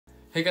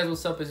Hey guys,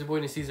 what's up? It's your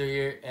boy Caesar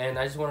here, and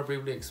I just want to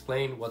briefly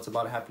explain what's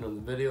about to happen in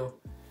the video.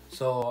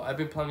 So I've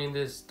been planning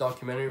this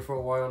documentary for a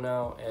while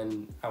now,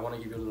 and I want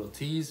to give you a little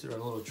tease or a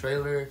little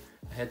trailer,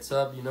 a heads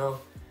up, you know,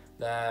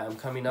 that I'm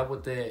coming up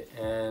with it,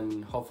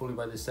 and hopefully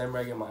by December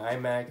I get my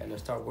iMac and I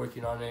start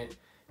working on it.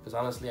 Because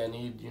honestly, I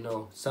need, you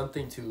know,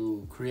 something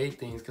to create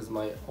things, because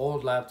my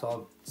old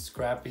laptop is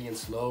scrappy and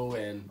slow,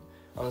 and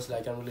honestly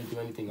I can't really do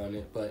anything on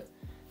it. But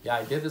yeah,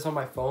 I did this on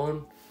my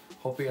phone.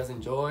 Hope you guys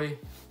enjoy.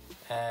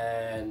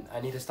 And I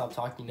need to stop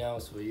talking now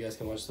so you guys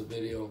can watch the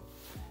video.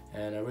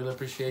 And I really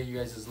appreciate you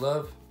guys'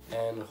 love,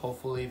 and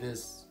hopefully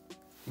this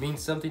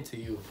means something to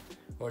you,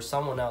 or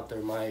someone out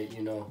there might,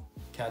 you know,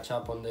 catch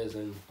up on this,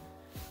 and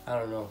I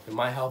don't know, it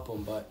might help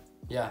them. But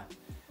yeah,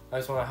 I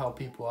just want to help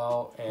people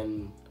out,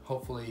 and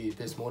hopefully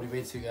this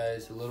motivates you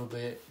guys a little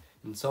bit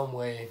in some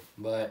way.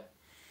 But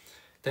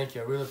thank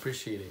you, I really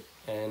appreciate it,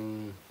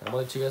 and I'm gonna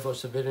let you guys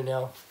watch the video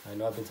now. I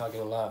know I've been talking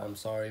a lot, I'm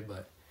sorry,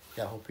 but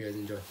yeah, I hope you guys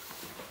enjoy.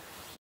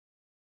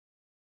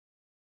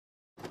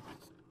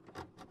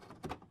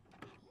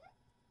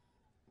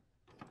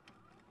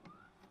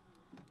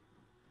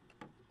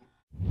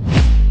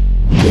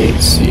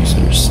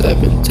 Caesar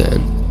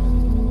 710.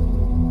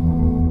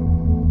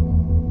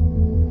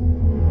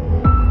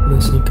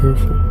 Listen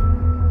careful.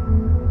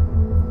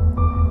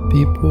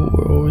 People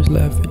will always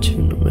laugh at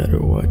you no matter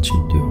what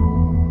you do.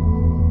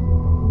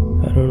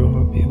 I don't know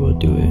how people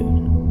do it,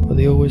 but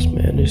they always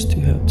manage to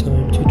have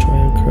time to try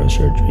and crush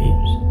our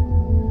dreams.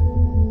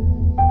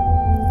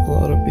 A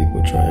lot of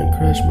people try and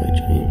crush my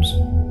dreams,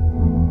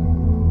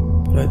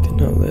 but I did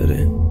not let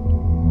it.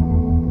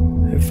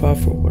 I fought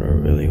for what I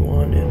really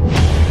wanted.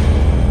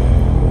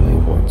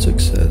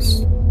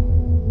 Success.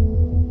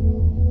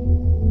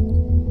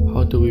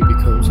 How do we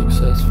become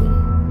successful?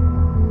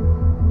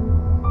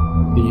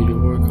 You need to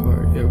work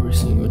hard every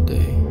single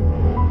day,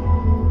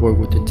 work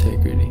with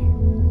integrity,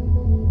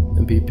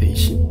 and be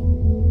patient.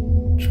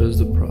 Trust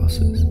the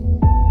process.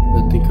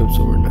 Nothing comes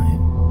overnight.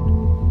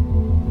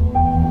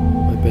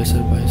 My best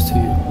advice to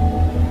you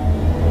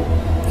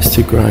is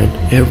to grind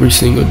every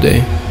single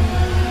day,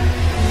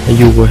 and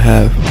you will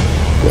have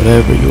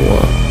whatever you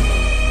want.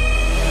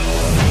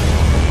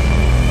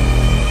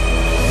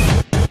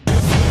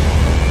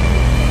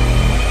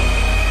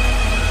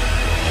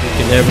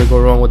 Never go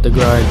wrong with the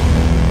grind.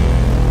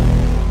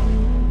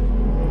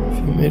 If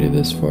you made it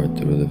this far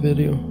through the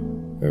video,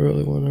 I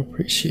really want to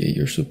appreciate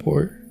your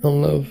support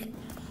and love.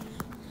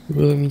 It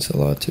really means a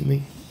lot to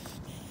me.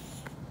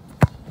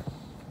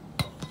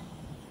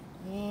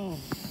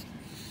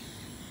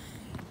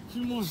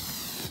 Come on.